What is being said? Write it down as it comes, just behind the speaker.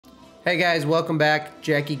Hey guys, welcome back.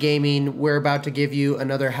 Jackie Gaming. We're about to give you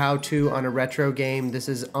another how-to on a retro game. This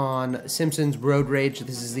is on Simpsons Road Rage.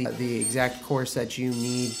 This is the exact course that you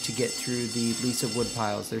need to get through the Lisa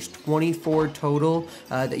Woodpiles. There's 24 total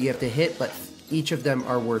that you have to hit, but each of them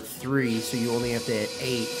are worth 3, so you only have to hit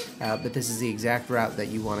 8. But this is the exact route that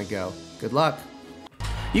you want to go. Good luck.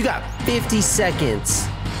 You got 50 seconds.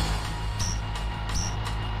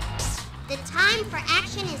 The time for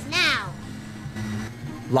action is now.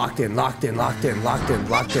 Locked in, locked in, locked in, locked in,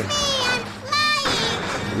 locked in. I'm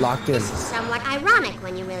flying! Locked in. This is somewhat ironic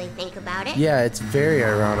when you really think about it. Yeah, it's very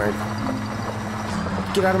ironic.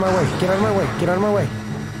 Get out of my way, get out of my way, get out of my way.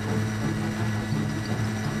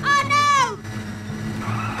 Oh no!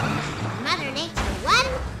 Mother Nature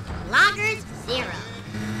 1, loggers 0.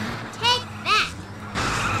 Take that!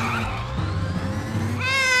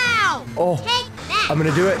 Ow! Oh, Take that! I'm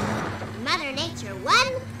gonna do it. Mother Nature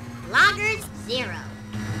 1, loggers 0.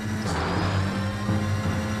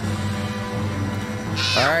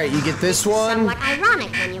 All right, you get this one. Somewhat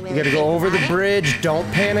ironic when you really You gotta go over the bridge. Don't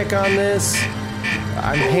panic on this.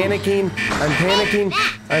 I'm panicking. I'm panicking.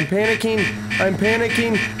 I'm panicking. I'm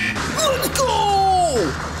panicking. Let's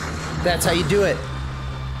go! That's how you do it.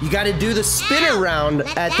 You gotta do the spin around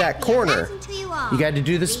at that corner. You gotta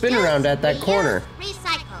do the spin around at that corner.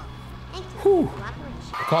 Recycle. Thank you. Whew.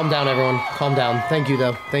 Calm down, everyone. Calm down. Thank you,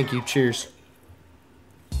 though. Thank you. Cheers.